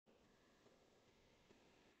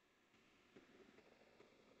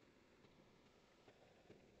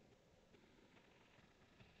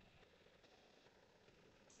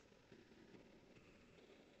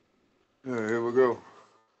Alright, here we go.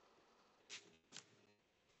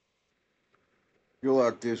 You'll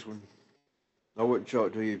like this one. I wouldn't show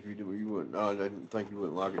it to you if you do. You wouldn't. I didn't think you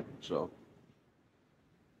wouldn't like it. So.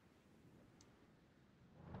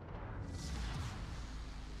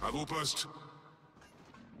 À vos postes.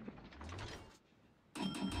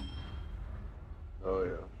 Oh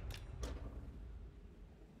yeah.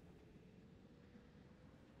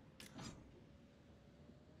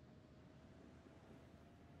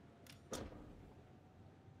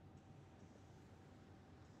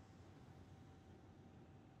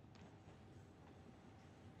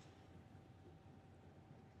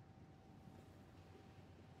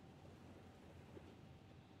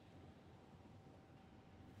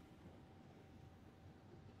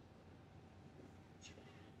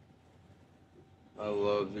 I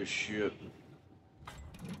love this shit.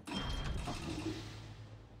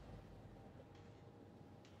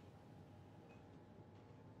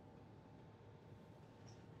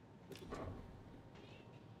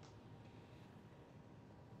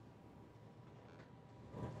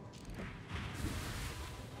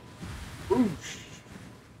 Boosh.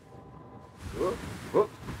 Up.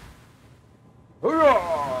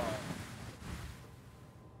 Hurrah!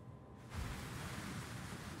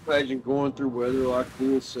 Imagine going through weather like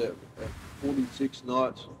this at 46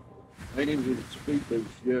 knots. Ain't even at speed boost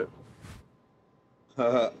yet.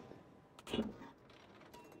 Haha.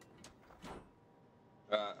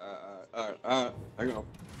 Hang on.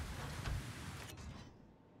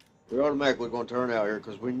 We're automatically going to turn out here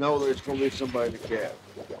because we know there's going to be somebody in the cab,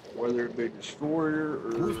 whether it be a destroyer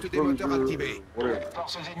or Boost des moteurs activé. whatever.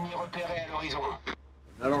 Forces ennemies repérées à l'horizon.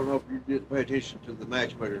 I don't know if you did pay attention to the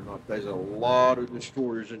match mode or not. There's a lot of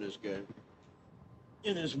destroyers in this game.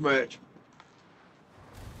 In this match.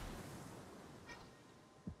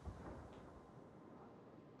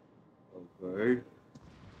 Okay.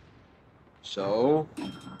 So.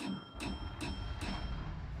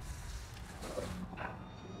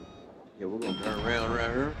 Yeah, we're going to turn around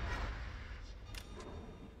right here.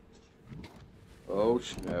 Oh,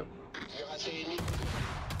 snap.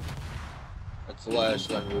 That's the last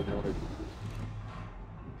thing we wanted.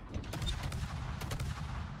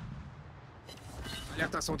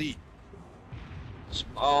 Alerte incendie.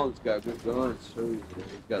 Smalands got good guns too. He's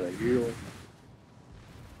got a heal.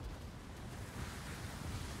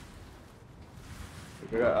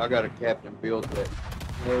 I got a captain built that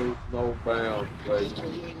knows no bounds,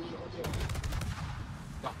 baby.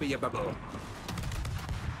 Torpille à bâbord.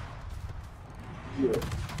 Yeah.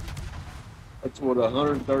 That's what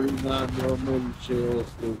 139mm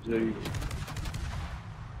shells do to you.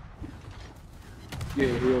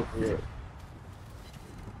 Yeah, heal for it.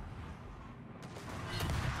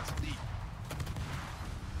 Incendie.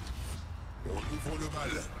 On ouvre le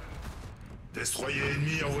mal. Destroyer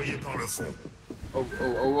ennemi envoyé par le fond. Oh,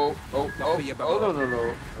 no. Oh,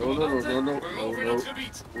 no.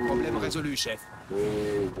 Problème résolu, chef.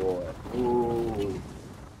 Oh, boy. Oh.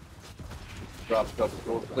 Dropped a couple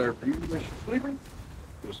goals there for you, Mr. Sleeper.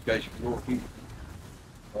 Just in case you want to keep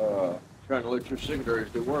trying to let your secondaries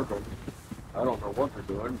do work on you. I don't know what they're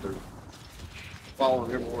doing. They're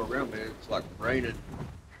falling everywhere around me. It's like raining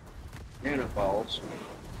cannonballs.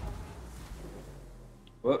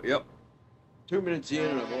 Well, yep. 2 minutes in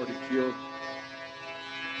and I've already killed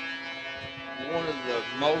one of the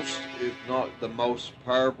most, if not the most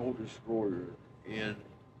powerful destroyer in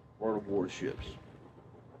World of Warships.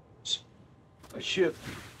 A ship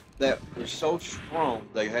that was so strong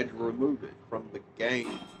they had to remove it from the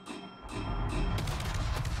game.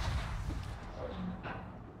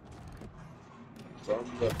 From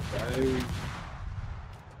the game.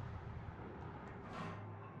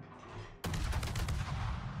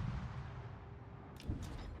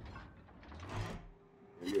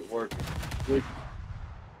 You get working. Good.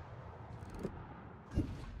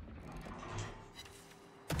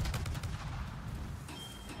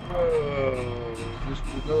 Just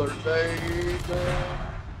another day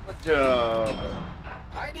done. Good job.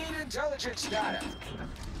 I need intelligence data.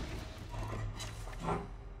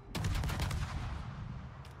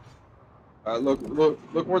 All right, look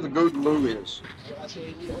where the Googaloo is.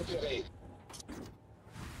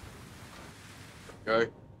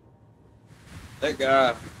 Okay. That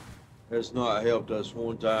guy has not helped us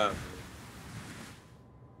one time.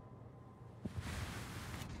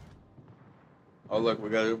 Oh look,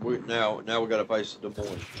 now we got to face the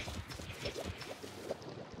Moines.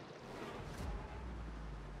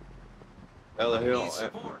 How the hell?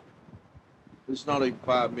 It's not even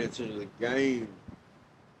 5 minutes into the game.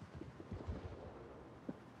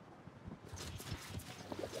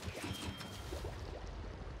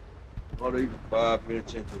 not even 5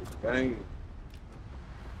 minutes into the game.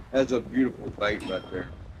 That's a beautiful bait right there.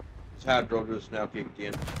 His hydro just now kicked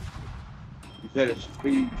in. He's at a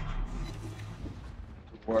speed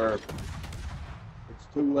to where it's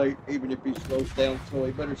too late, even if he slows down, so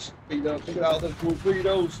he better speed up. Look at all those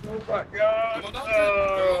torpedoes. Oh my god!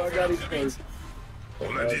 Oh, I got him first.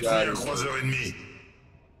 On a détruit un croiseur ennemi.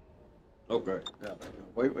 Okay, now,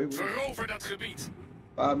 wait. Verover dat gebied.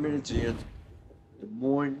 5 minutes in, the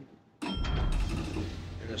Moines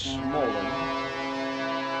and a Smalands.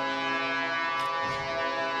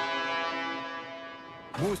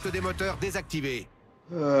 Boost des moteurs désactivé.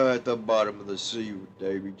 At the bottom of the sea with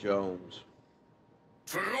Davy Jones.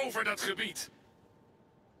 Verover dat gebied.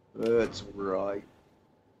 That's right.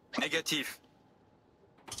 Négatif.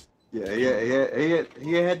 Yeah,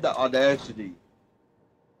 he had the audacity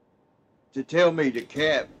to tell me to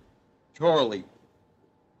cap Charlie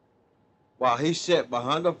while he sat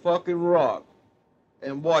behind a fucking rock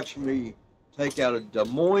and watched me take out a Des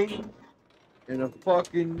Moines and a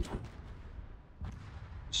fucking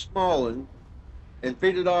Smalands and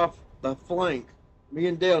feed it off the flank. Me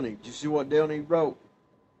and Downey. Did you see what Downey wrote?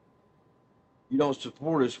 You don't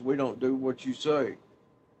support us, we don't do what you say.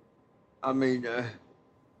 I mean,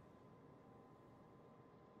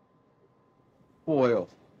 boy,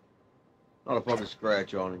 not a fucking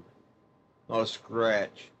scratch on him. Not a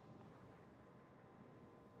scratch.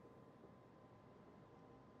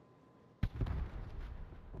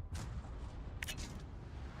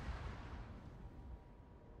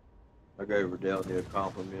 I gave her Downey a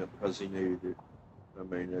compliment because he needed it. I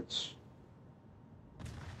mean, it's...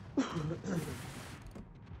 He's a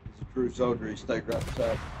true soldier, he stayed right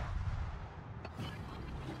beside me.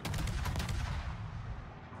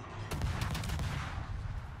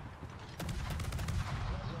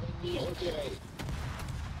 Repéré.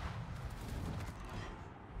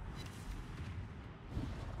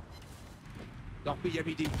 Torpille à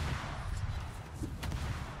midi.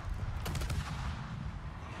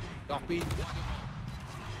 Torpille droit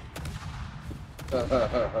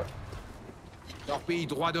devant. Torpille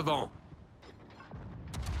droit devant.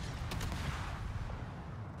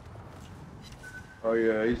 Oh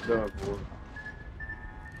yeah, he's done for it.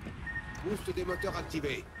 Boost des moteurs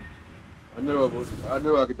activé. I knew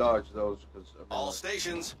I could dodge those because I mean, All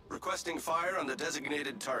stations requesting fire on the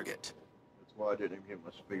designated target. that's why I didn't even hit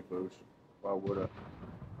my speed boost. Why would I?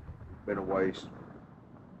 Been a waste.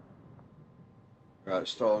 Right,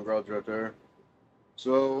 Stalingrad's right there.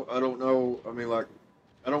 So I don't know. I mean, like,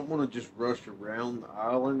 I don't want to just rush around the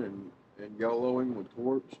island and YOLO him with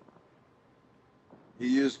torps.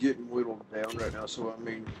 He is getting whittled down right now. So I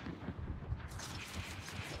mean,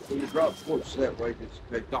 when you drop torps that way, just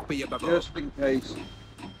in case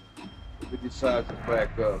if he decides to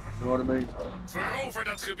back up. You know what I mean? Verover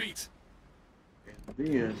dat gebied. And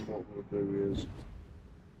then what we'll do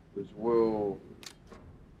is we'll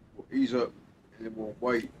ease up and then we'll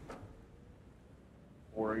wait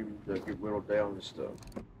for him to get whittled down and stuff.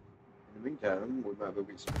 In the meantime, we might go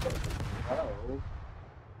get some stuff.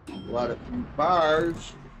 Light a few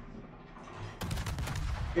fires.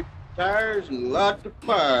 Kick the tires and light the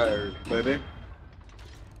fires, baby.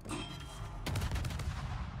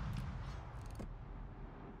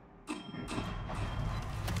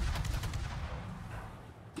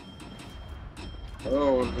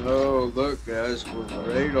 Oh no, look guys, for the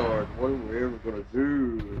radar, what are we ever gonna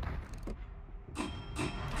do?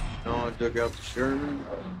 No, I took out the Sherman.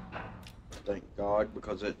 Thank God,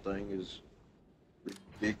 because that thing is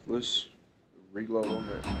ridiculous. Reload on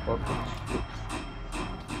that fucking shit.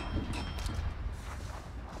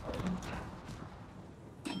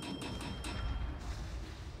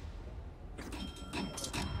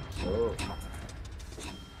 Oh.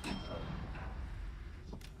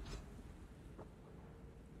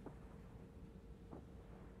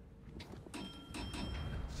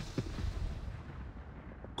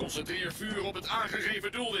 Concentreer vuur op het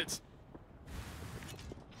aangegeven doelwit.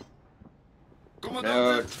 Now,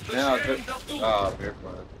 Commandant, bescherm dat doel. never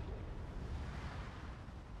mind.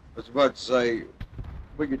 I was about to say,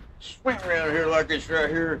 we could swing around here like this right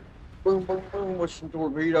here, boom, boom, boom, with some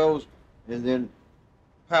torpedoes, and then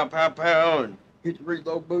pow, pow, pow, and hit the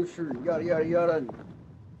reload booster, and yada, yada, yada. And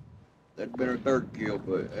that'd been our third kill,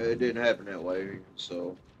 but it didn't happen that way,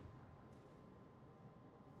 so.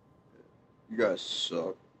 You guys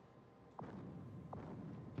suck.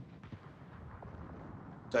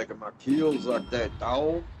 Taking my kills like that,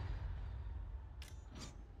 dog.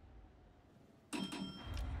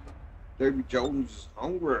 Davy Jones is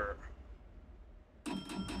hungry.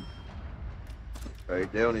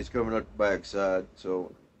 Okay, Downey's coming up the backside,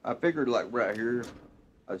 so I figured like right here,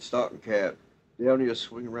 a stocking cap. Down he'll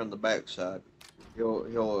swing around the backside.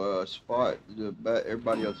 He'll spot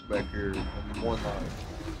everybody else back here in one line.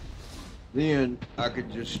 Then I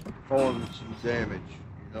could just farm some damage.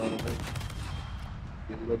 You know what I mean?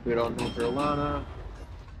 Get a little bit on North Carolina.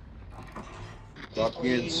 Lock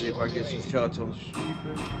in, see if I get some shots on the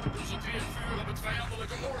sweeper. Concentreer vuur op het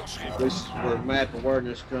vijandelijke oorlogsschip. This is where map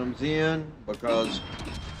awareness comes in because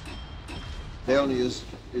Downey is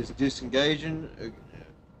disengaging.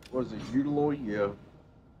 What is it, Udaloy? Yeah.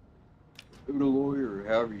 Udaloy, or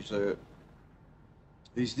however you say it.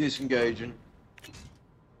 He's disengaging.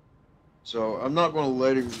 So I'm not going to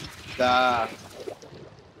let him die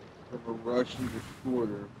from a Russian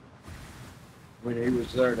destroyer when he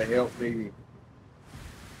was there to help me in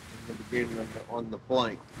the beginning on the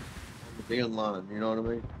flank, on the bin line, you know what I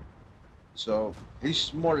mean? So he's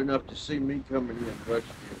smart enough to see me coming in rushing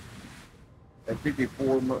him at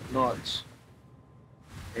 54 knots,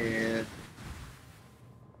 and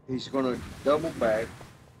he's going to double back,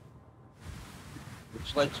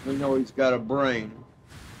 which lets me know he's got a brain,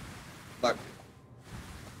 like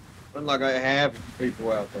unlike I have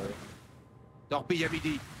people out there. Torpille à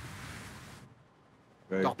midi.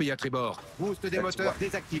 Okay? Torpille à tribord. Boost des moteurs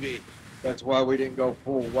désactivé. That's why we didn't go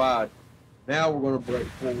full wide. Now we're going to break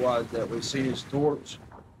full wide that we see his torch,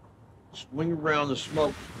 swing around the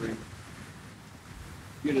smoke screen,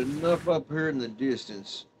 get enough up here in the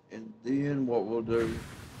distance, and then what we'll do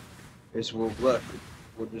is we'll rush it.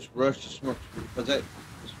 We'll just rush the smoke screen because the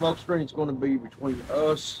smoke screen is going to be between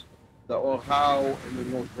us, the Ohio, and the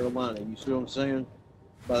North Carolina. You see what I'm saying?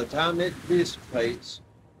 By the time it dissipates,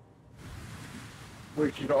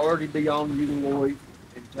 we should already be on Udaloy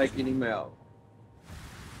and taking him out.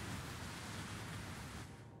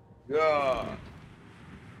 God.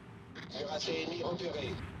 Cuirassé ennemi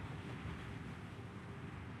repéré.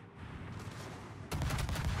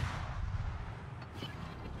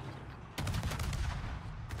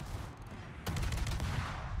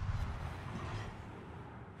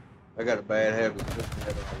 I got a bad habit of putting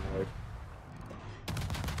that on the way.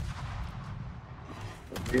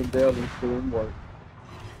 Me and Delvin's doing work.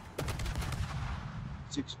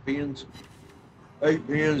 6 pins, 8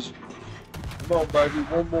 pins. Come on, baby,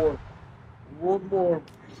 one more. One more.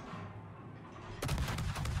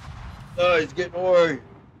 Oh, he's getting away.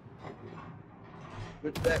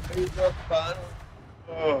 Put that pin up final.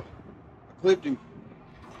 Oh, I clipped him.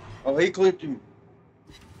 Oh, he clipped him.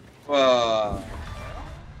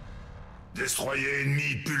 Destroyer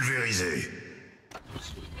ennemi pulvérisé.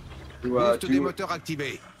 Boost des moteurs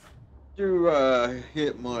activé. Do I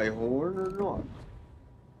hit my horn or not?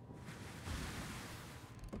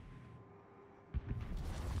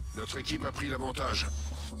 Notre équipe a pris l'avantage.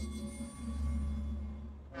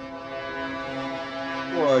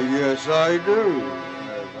 Why, yes, I do.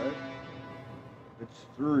 It's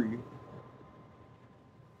 3.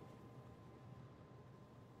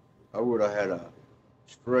 I would have had a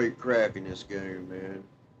straight crack in this game, man.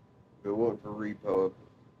 If it wasn't for repo.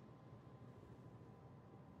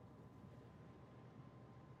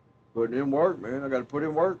 Putting in work, man. I got to put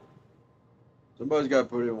in work. Somebody's got to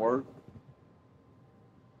put in work.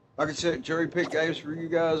 I could sit and cherry pick games for you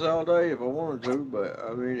guys all day if I wanted to, but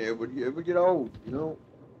I mean, it would get old, you know.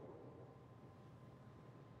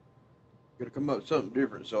 Got to come up with something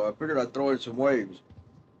different, so I figured I'd throw in some waves.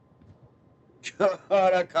 God,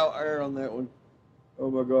 I caught air on that one.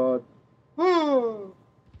 Oh my God.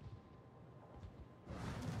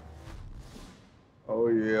 Oh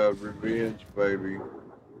yeah, revenge, baby.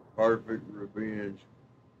 Perfect revenge.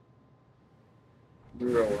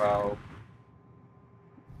 Real Ohio.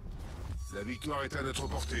 La victoire est à notre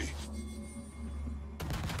portée.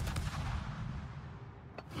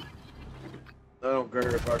 I don't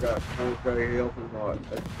care if I got 4K health or not.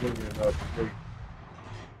 That's plenty enough for me.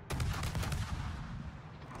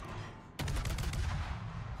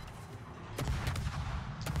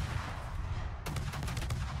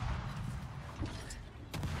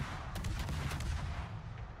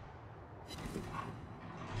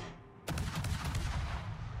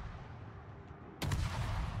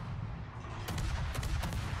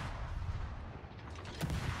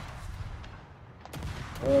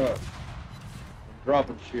 I'm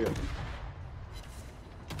dropping shit.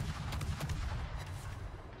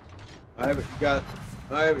 I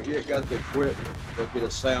haven't yet got the equipment to get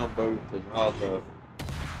a sound booth and all the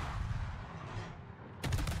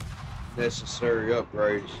necessary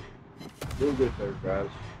upgrades. We'll get there, guys.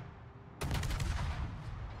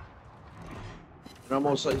 And I'm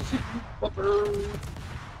gonna say, see you fucker,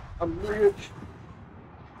 I'm rich.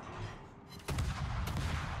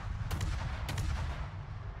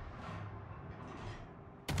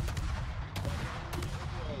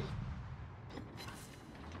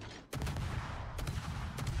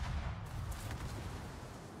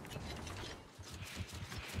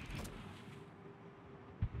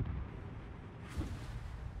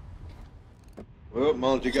 Well,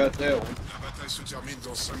 Monty got that one. La bataille se termine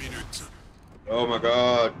dans 5 minutes. Oh my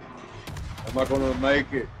God. Am I gonna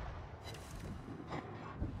make it?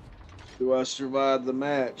 Do I survive the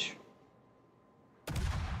match?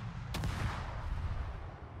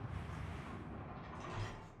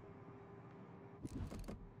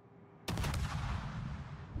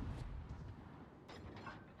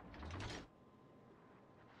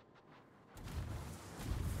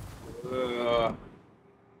 Uh,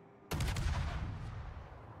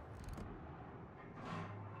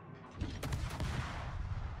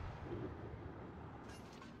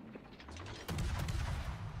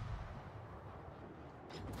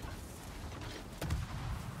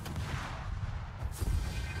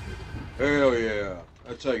 Hell yeah.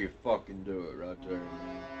 That's how you fucking do it right there, man.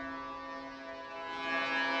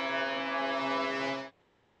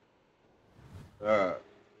 Alright.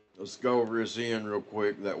 Let's go over this in real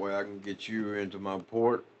quick. That way I can get you into my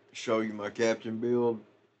port, show you my captain build.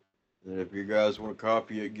 And if you guys want to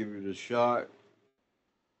copy it, give it a shot.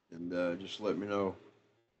 And just let me know.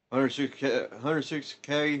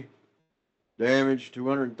 106k damage,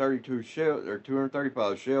 232 shell or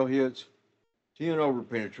 235 shell hits, 10 over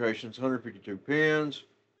penetrations, 152 pins,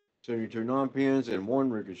 72 non-pins, and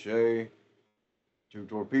 1 ricochet. 2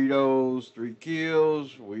 torpedoes, 3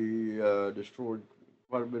 kills. We destroyed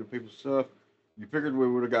quite a bit of people's stuff. You figured we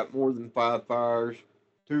would have got more than 5 fires,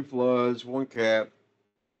 2 floods, 1 cap,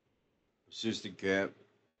 assisted cap.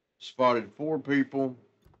 Spotted 4 people.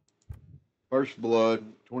 First blood,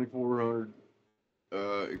 2,400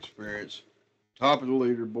 experience. Top of the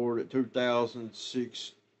leaderboard at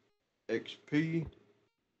 2,006 XP.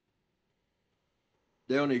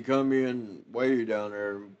 Downey come in way down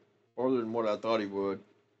there, farther than what I thought he would.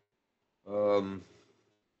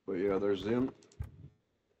 But yeah, there's them.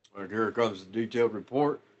 All right, here comes the detailed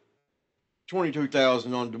report.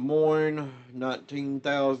 22,000 on Des Moines,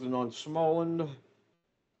 19,000 on Smalands,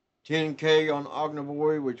 10K on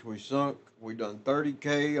Ognivoy, which we sunk. We done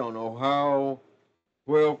 30K on Ohio,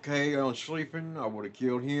 12K on Sleeping. I would have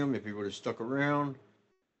killed him if he would have stuck around.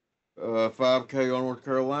 5K on North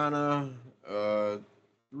Carolina,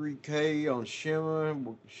 3K on Shima.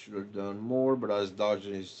 We should have done more, but I was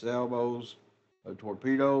dodging his salvos,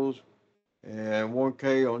 torpedoes, and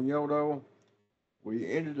 1K on Yodo.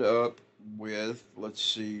 We ended up with, let's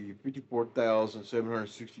see,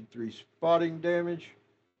 54,763 spotting damage.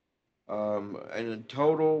 And in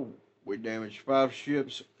total, we damaged 5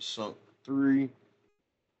 ships, sunk 3.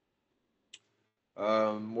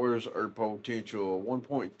 Where's our potential?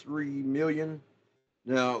 1.3 million.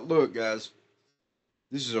 Now, look, guys,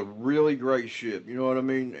 this is a really great ship. You know what I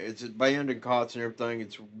mean? It's abandoned cots and everything.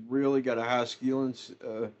 It's really got a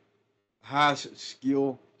high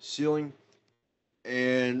skill ceiling,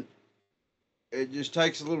 and it just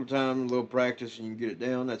takes a little time, a little practice, and you get it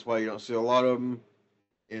down. That's why you don't see a lot of them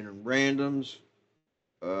in randoms,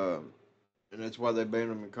 and that's why they ban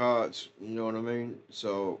them in cots. You know what I mean?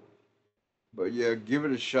 So, but yeah, give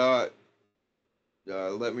it a shot.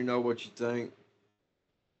 Let me know what you think.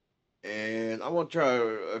 And I want to try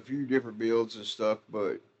a few different builds and stuff,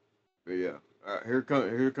 but yeah. All right, here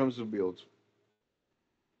comes the builds.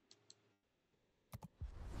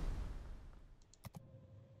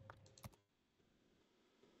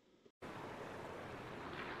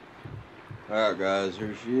 All right, guys,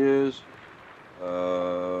 here she is.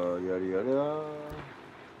 Yada yada.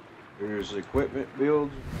 Here's the equipment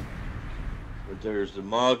builds. But there's the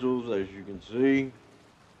modules, as you can see.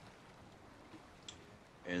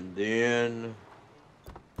 And then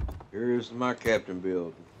here's my captain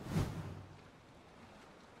build.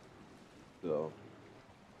 So,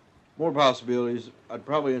 more possibilities. I'd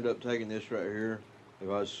probably end up taking this right here if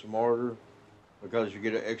I was smarter, because you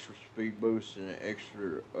get an extra speed boost and an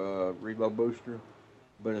extra reload booster.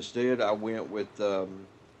 But instead, I went with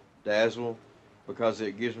Dazzle, because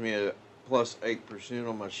it gives me a plus 8%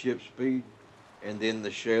 on my ship speed, and then the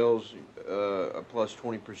shells a plus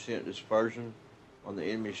 20% dispersion on the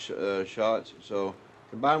enemy shots. So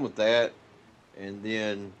combined with that, and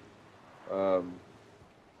then the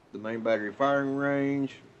main battery firing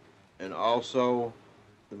range, and also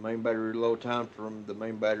the main battery load time from the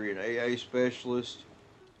main battery and AA specialist,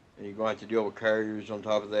 and you're going to have to deal with carriers on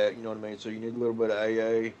top of that, you know what I mean? So you need a little bit of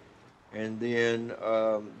AA. And then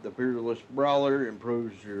the Peerless Brawler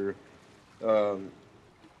improves your AA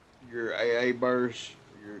burst,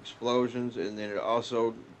 your explosions, and then it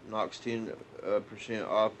also knocks 10%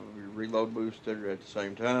 off of your reload booster at the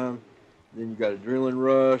same time. Then you got Adrenaline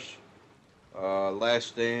Rush, Last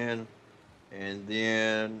Stand, and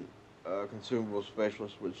then Consumable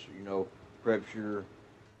Specialist, which, you know, preps your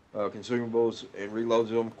consumables and reloads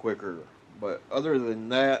them quicker. But other than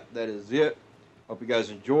that, that is it. Hope you guys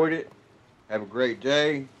enjoyed it. Have a great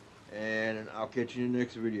day, and I'll catch you in the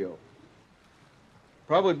next video.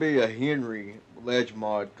 Probably be a Henry ledge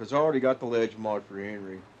mod, because I already got the ledge mod for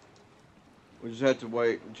Henry. We just have to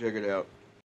wait and check it out.